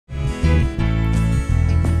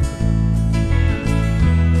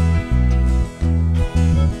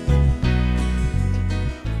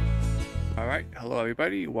Hello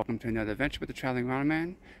everybody, welcome to another adventure with the Traveling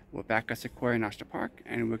Roundman. We're back at Sequoia National Park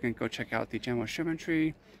and we're going to go check out the General Sherman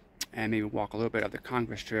tree and maybe walk a little bit of the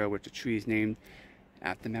Congress Trail, which the tree is named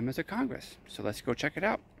after members of Congress. So let's go check it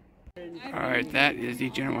out. Alright, that is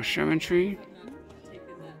the General Sherman tree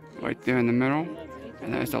right there in the middle,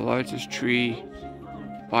 and that is the largest tree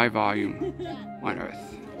by volume on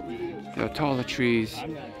Earth. There are taller trees,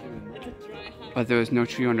 but there is no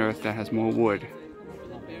tree on Earth that has more wood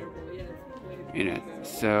in it.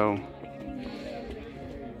 So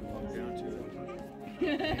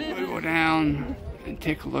we'll go down and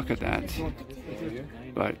take a look at that,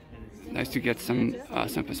 but nice to get some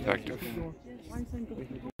perspective.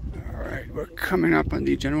 Alright, we're coming up on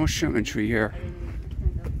the General Sherman tree here.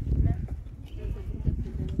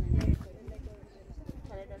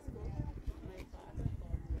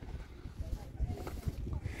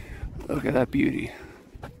 Look at that beauty.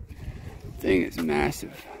 Thing is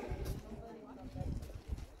massive.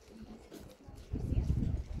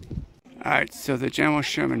 Alright, so the General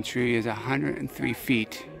Sherman tree is 103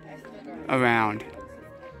 feet around,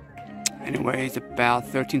 and it weighs about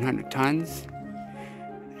 1,300 tons,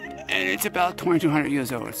 and it's about 2,200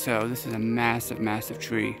 years old, so this is a massive, massive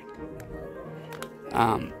tree.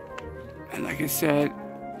 And like I said,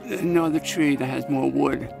 there's no other tree that has more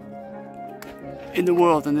wood in the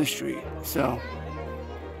world than this tree, so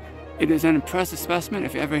it is an impressive specimen.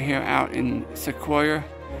 If you're ever here out in Sequoia,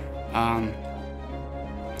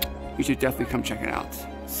 you should definitely come check it out.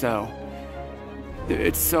 So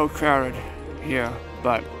it's so crowded here,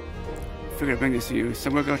 but I figured I'd bring this to you. So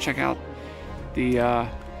we'll go check out the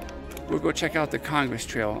Congress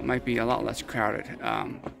Trail. It might be a lot less crowded.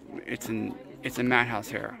 It's a madhouse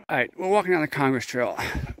here. All right, we're walking down the Congress Trail.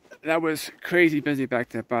 That was crazy busy back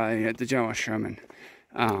there by the General Sherman.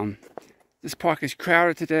 This park is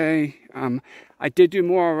crowded today. I did do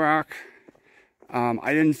more rock.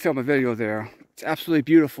 I didn't film a video there. It's absolutely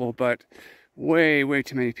beautiful, but way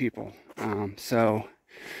too many people. This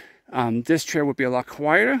trail would be a lot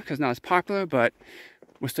quieter because not as popular, but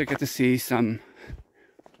we'll still get to see some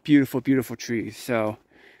beautiful trees. So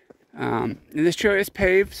and this trail is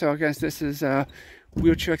paved, so I guess this is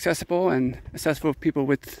wheelchair accessible and accessible for people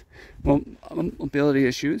with mobility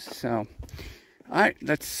issues. So alright,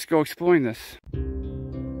 let's go exploring this.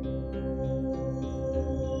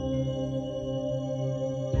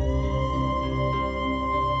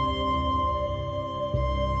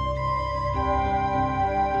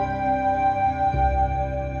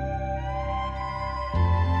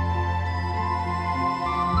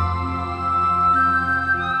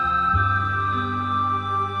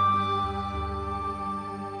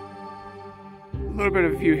 A little bit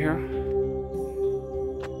of a view here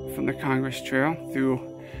from the Congress Trail through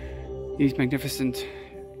these magnificent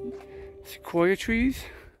sequoia trees.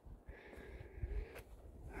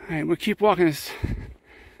 Alright, we'll keep walking this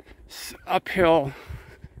uphill,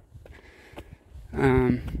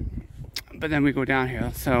 but then we go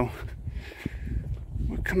downhill. So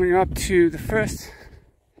we're coming up to the first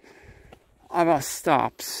of our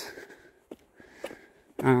stops.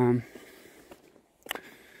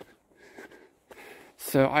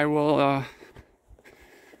 So I will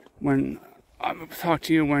talk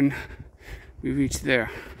to you when we reach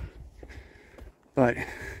there. But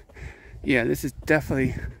yeah, this is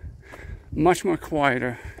definitely much more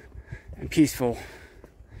quieter and peaceful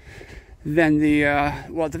than the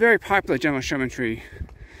very popular General Sherman tree.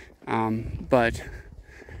 But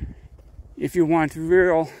if you want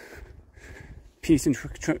real peace and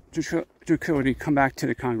tranquility, come back to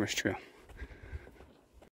the Congress Trail.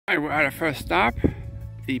 All right, we're at our first stop.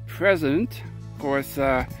 The president, of course,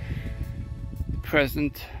 the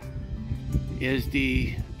president is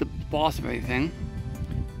the boss of everything,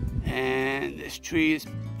 and this tree is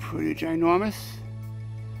pretty ginormous.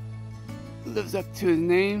 Lives up to his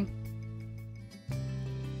name.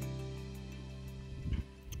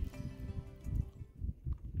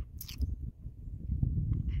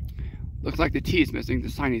 Looks like the T is missing. The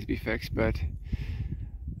sign needs to be fixed, but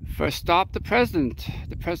first stop, the president.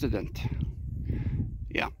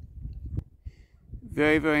 Yeah,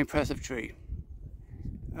 very impressive tree.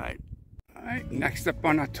 All right, next up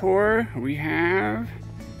on our tour we have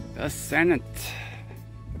the Senate.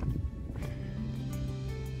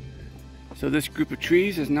 So this group of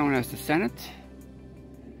trees is known as the Senate.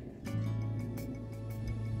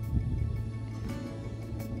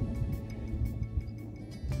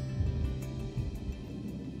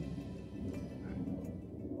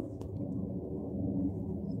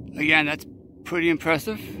 Again, that's pretty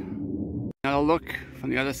impressive. Another look from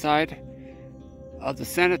the other side of the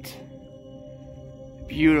Senate.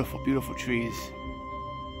 Beautiful trees.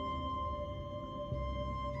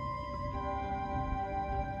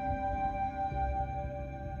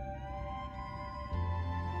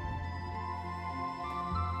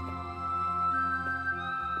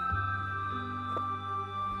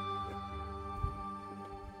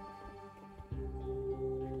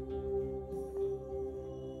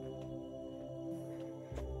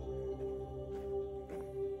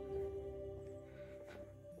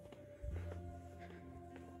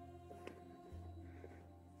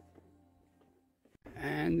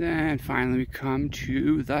 And then finally we come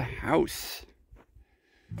to the house.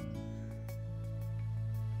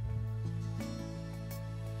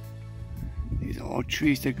 These are all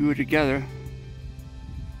trees that grew together.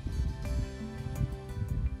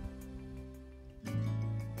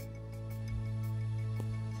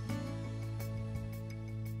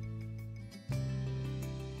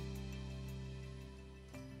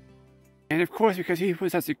 And of course, because he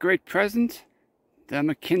was such a great present, the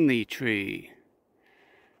McKinley tree.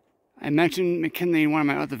 I mentioned McKinley in one of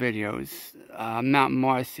my other videos, Mount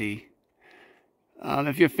Marcy.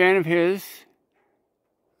 If you're a fan of his,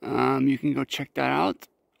 you can go check that out.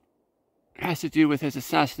 It has to do with his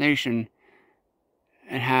assassination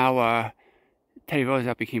and how Teddy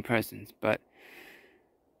Roosevelt became president. But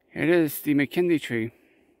here it is, the McKinley tree.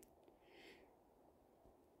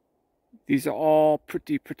 These are all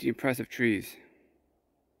pretty impressive trees.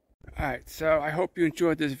 Alright, so I hope you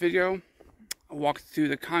enjoyed this video. I walked through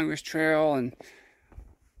the Congress Trail and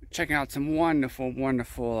checking out some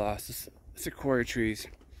wonderful sequoia trees.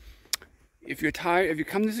 If you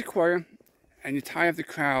come to Sequoia and you're tired of the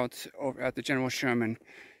crowds over at the General Sherman,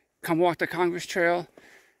 come walk the Congress Trail.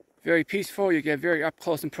 Very peaceful. You get very up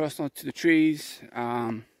close and personal to the trees,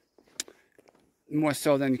 more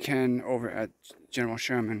so than you can over at General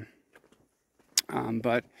Sherman.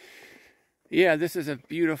 But yeah, this is a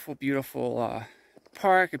beautiful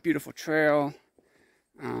park, a beautiful trail.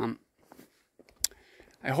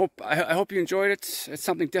 I hope you enjoyed it. It's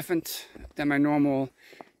something different than my normal,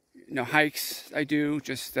 hikes I do.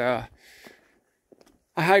 Just I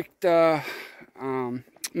hiked Mount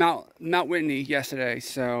Whitney yesterday,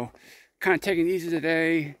 so kind of taking it easy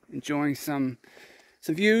today, enjoying some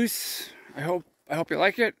views. I hope you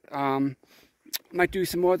like it. Might do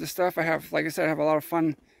some more of the stuff. Like I said, I have a lot of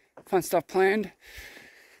fun stuff planned.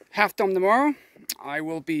 Half Dome tomorrow. I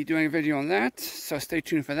will be doing a video on that, so stay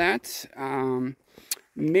tuned for that.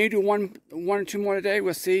 May do one or two more today.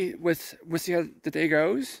 We'll see. We'll see how the day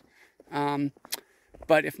goes.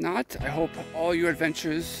 But if not, I hope all your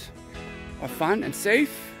adventures are fun and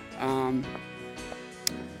safe. Come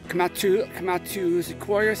out to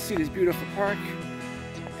Sequoia, see this beautiful park,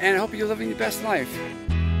 and I hope you're living your best life.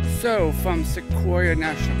 So, from Sequoia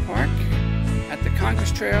National Park at the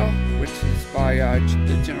Congress Trail, which is by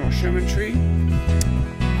the General Sherman tree,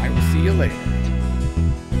 I will see you later.